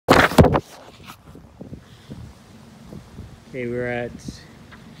Okay, we're at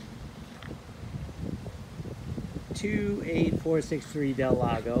 28463 Del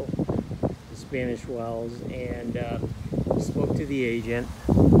Lago, the Spanish Wells, and spoke to the agent,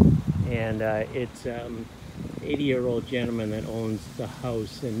 and it's 80-year-old gentleman that owns the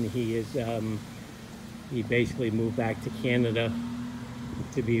house, and he basically moved back to Canada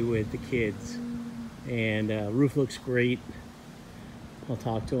to be with the kids, and roof looks great. I'll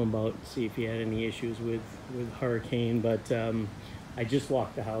talk to him about, see if he had any issues with hurricane, but I just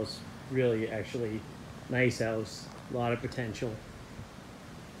walked the house. Really, actually, nice house, a lot of potential,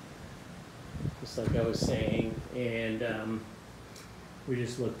 just like I was saying. And we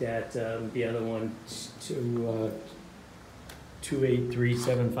just looked at the other one,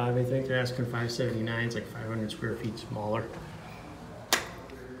 28375, I think. They're asking 579. It's like 500 square feet smaller.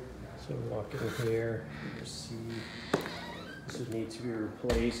 So walk in here, you see. This would need to be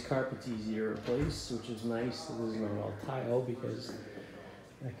replaced. Carpet's easy to replace, which is nice. This is not all tile because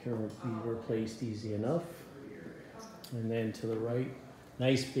that can be replaced easy enough. And then to the right,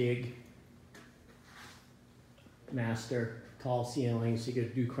 nice big master, tall ceilings. You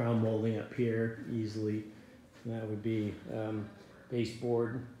could do crown molding up here easily. And that would be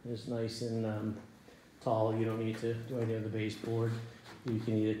baseboard is nice and tall. You don't need to do anything on the baseboard. You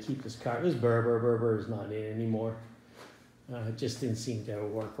can either keep this Berber is not in anymore. It just didn't seem to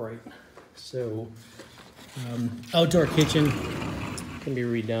work right. So outdoor kitchen can be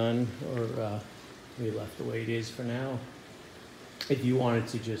redone or be left the way it is for now. If you wanted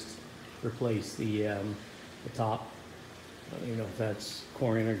to just replace the top, I don't even know if that's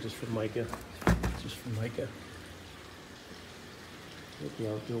corning or just from mica. Just from mica. With the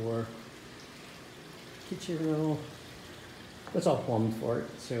outdoor kitchen though, that's all plumbed for it.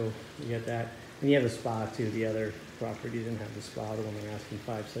 So you get that. And you have the spa too. The other property didn't have the spa. The one they're asking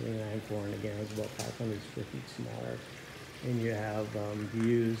 $579 for, and again, it's about 500 square feet smaller. And you have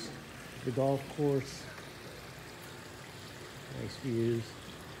views, the golf course, nice views,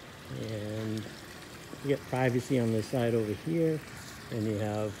 and you get privacy on this side over here, and you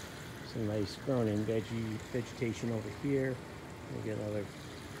have some nice grown-in vegetation over here. You get another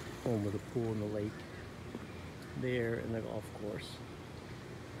home with a pool and the lake there, and the golf course.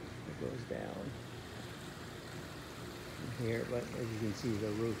 It goes down here, but as you can see,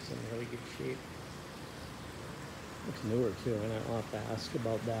 the roof's in really good shape. Looks newer too, and I'll have to ask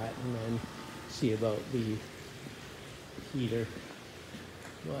about that and then see about the heater.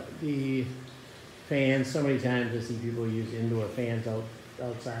 But the fans, so many times I see people use indoor fans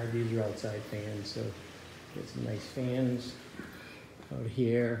outside. These are outside fans, so get some nice fans out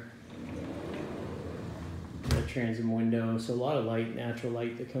here. The transom window, so a lot of light, natural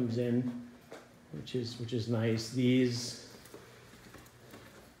light that comes in, which is nice. These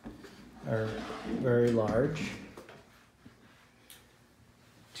are very large,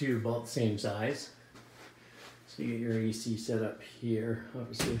 two about the same size. So you get your AC set up here.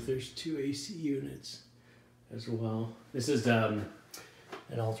 Obviously, if there's two AC units as well. This is an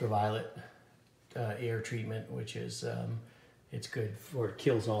ultraviolet air treatment, which is it's good for, it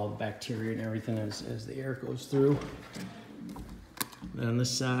kills all the bacteria and everything as the air goes through. And on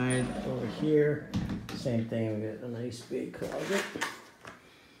this side over here, same thing. We got a nice big closet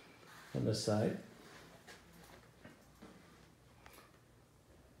on this side.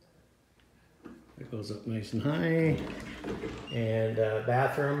 It goes up nice and high. And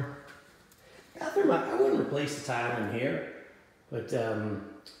bathroom. Bathroom, I wouldn't replace the tile in here, but it's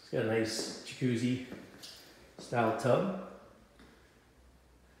got a nice jacuzzi style tub.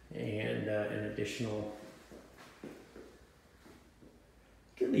 And an additional, you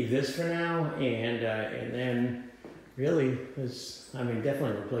can leave this for now, and then really,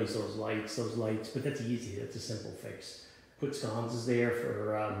 definitely replace those lights, but that's easy, that's a simple fix. Put sconces there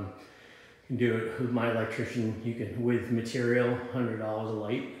for, you can do it with my electrician, you can, with material, $100 a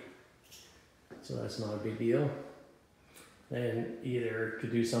light, so that's not a big deal. Then either to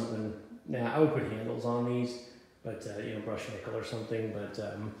do something, now I would put handles on these, but brush nickel or something. But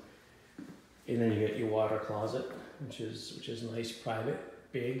and then you get your water closet, which is nice, private,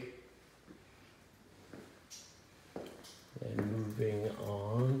 big. Then moving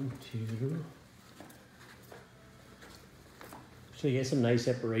on to, so you get some nice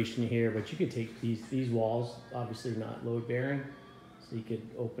separation here, but you could take these walls, obviously not load bearing, so you could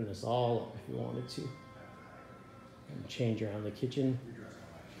open this all up if you wanted to, and change around the kitchen.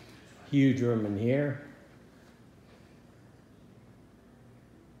 Huge room in here.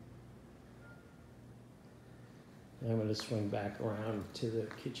 I'm going to swing back around to the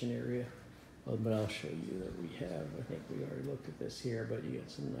kitchen area, but I'll show you that we have, I think we already looked at this here, but you get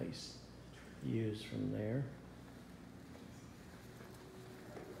some nice views from there.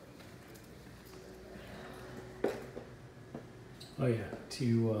 Oh yeah,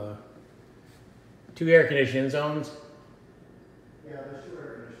 two air conditioning zones. Yeah, there's 2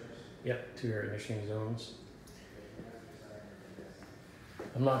 air conditioners. Yep, 2 air conditioning zones.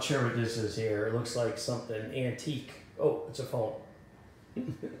 I'm not sure what this is here. It looks like something antique. Oh, it's a phone.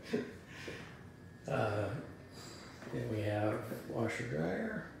 Then we have washer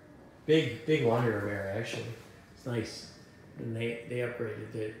dryer. Big laundry room area actually. It's nice. And they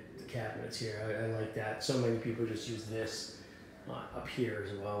upgraded the cabinets here. I like that. So many people just use this up here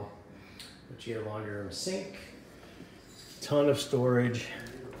as well. But you have laundry room sink. Ton of storage.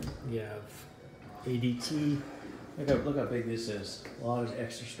 You have ADT. Look how big this is. A lot of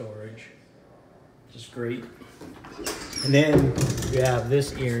extra storage. Just great. And then you have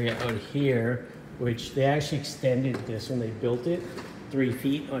this area out here, which they actually extended this when they built it, 3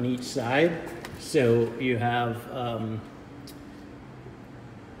 feet on each side. So you have a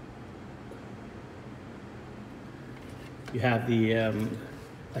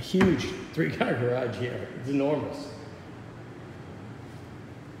huge 3-car garage here. It's enormous.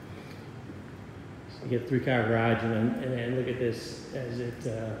 So you get 3-car garage, and then look at this as it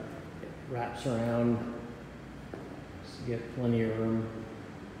wraps around. So you get plenty of room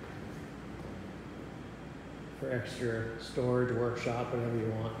for extra storage, workshop, whatever you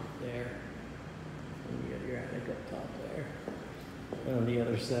want there. And you got your attic up top there. And on the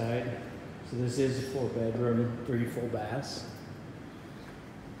other side, so this is a 4-bedroom, 3 full baths.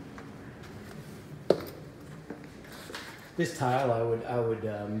 This tile, I would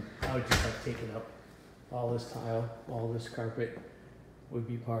just have taken up. All this tile, all this carpet would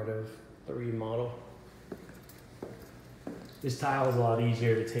be part of the remodel. This tile is a lot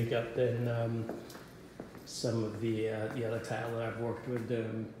easier to take up than some of the other tile that I've worked with.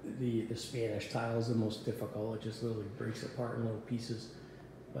 The Spanish tile is the most difficult. It just literally breaks apart in little pieces.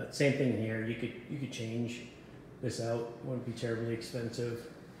 But same thing here. You could change this out. Wouldn't be terribly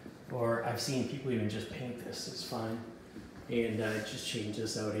expensive. Or I've seen people even just paint this. It's fine. And just change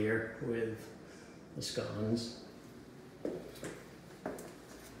this out here with the scones.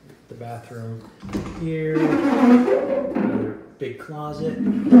 The bathroom here. Another big closet.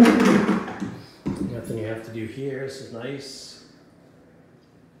 Nothing you have to do here. This is nice.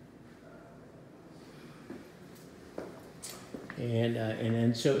 And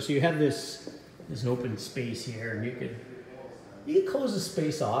then so you have this open space here, and you could close the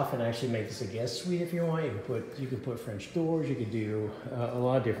space off and actually make this a guest suite if you want. You could put French doors. You could do a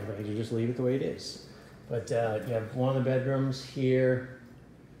lot of different things. You just leave it the way it is. But you have one of the bedrooms here.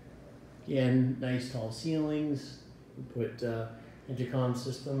 Again, nice tall ceilings. You put intercom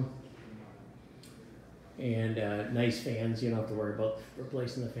system and nice fans. You don't have to worry about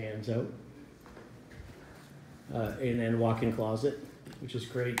replacing the fans out. And then walk-in closet, which is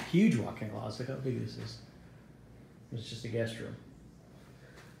great. Huge walk-in closet. Look how big this is. It's just a guest room.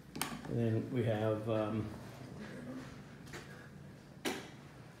 And then we have going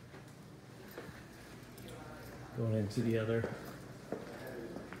into the other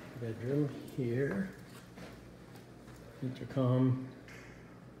bedroom here. Intercom.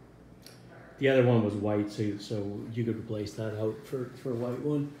 The other one was white, so you could replace that out for a white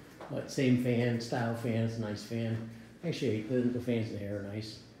one. But same fan, style fan. It's a nice fan. Actually, the fans in there are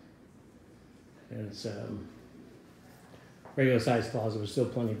nice. And it's regular size closet was still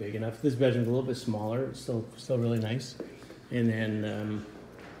plenty big enough. This bedroom's a little bit smaller. It's still really nice. And then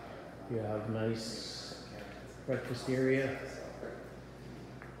you have a nice breakfast area.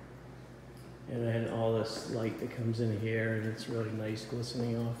 And then all this light that comes in here, and it's really nice,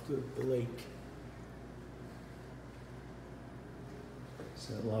 glistening off the lake.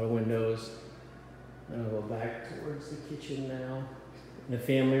 So a lot of windows. I'll go back towards the kitchen now. The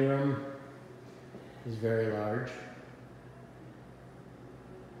family room is very large.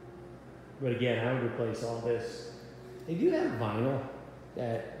 But again, I would replace all this. They do have vinyl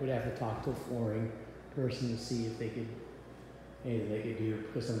that would have to talk to a flooring person to see if they could, anything they could do,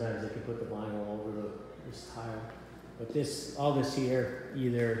 because sometimes they could put the vinyl over this tile. But all this here,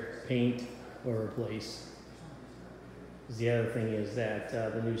 either paint or replace. Because the other thing is that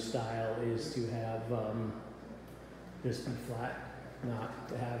the new style is to have this be flat, not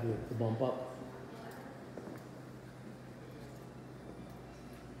to have the bump up.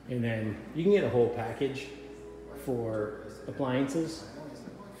 And then you can get a whole package for appliances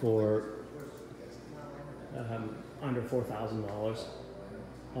for under $4,000,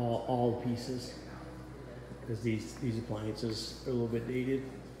 all pieces, because these appliances are a little bit dated.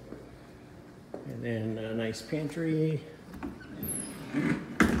 And then a nice pantry.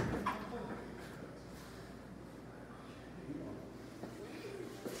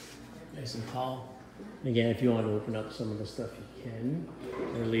 Nice and tall. Again, if you want to open up some of the stuff, you can,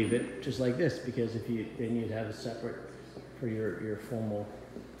 or leave it just like this, because if you, then you'd have a separate for your formal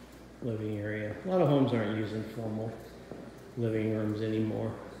living area. A lot of homes aren't using formal living rooms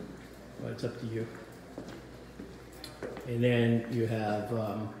anymore, but it's up to you. And then you have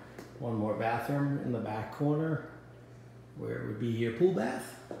one more bathroom in the back corner, where it would be your pool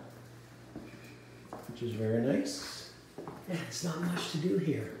bath, which is very nice. Yeah, it's not much to do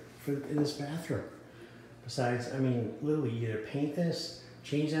here in this bathroom. Besides, I mean, literally either paint this,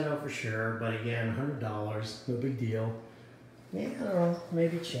 change that out for sure, but again, $100, no big deal. Yeah, I don't know,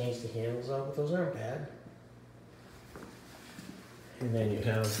 maybe change the handles out, but those aren't bad. And then you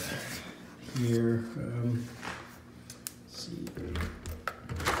have here, let's see,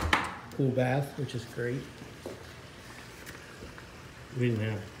 pool bath, which is great.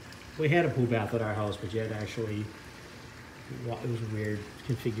 We had a pool bath at our house, but you had actually, it was a weird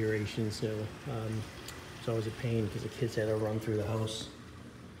configuration, so it's always a pain because the kids had to run through the house.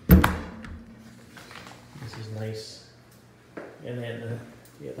 This is nice. And then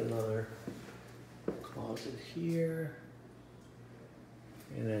you have another closet here.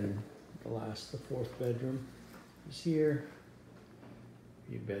 And then the fourth bedroom is here.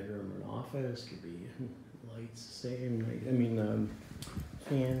 Your bedroom and office could be lights, same. I mean,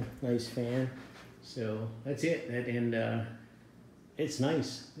 fan, nice fan. So that's it. And it's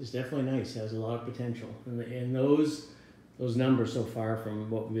nice. It's definitely nice. It has a lot of potential. And those numbers so far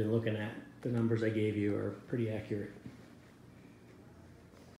from what we've been looking at, the numbers I gave you are pretty accurate.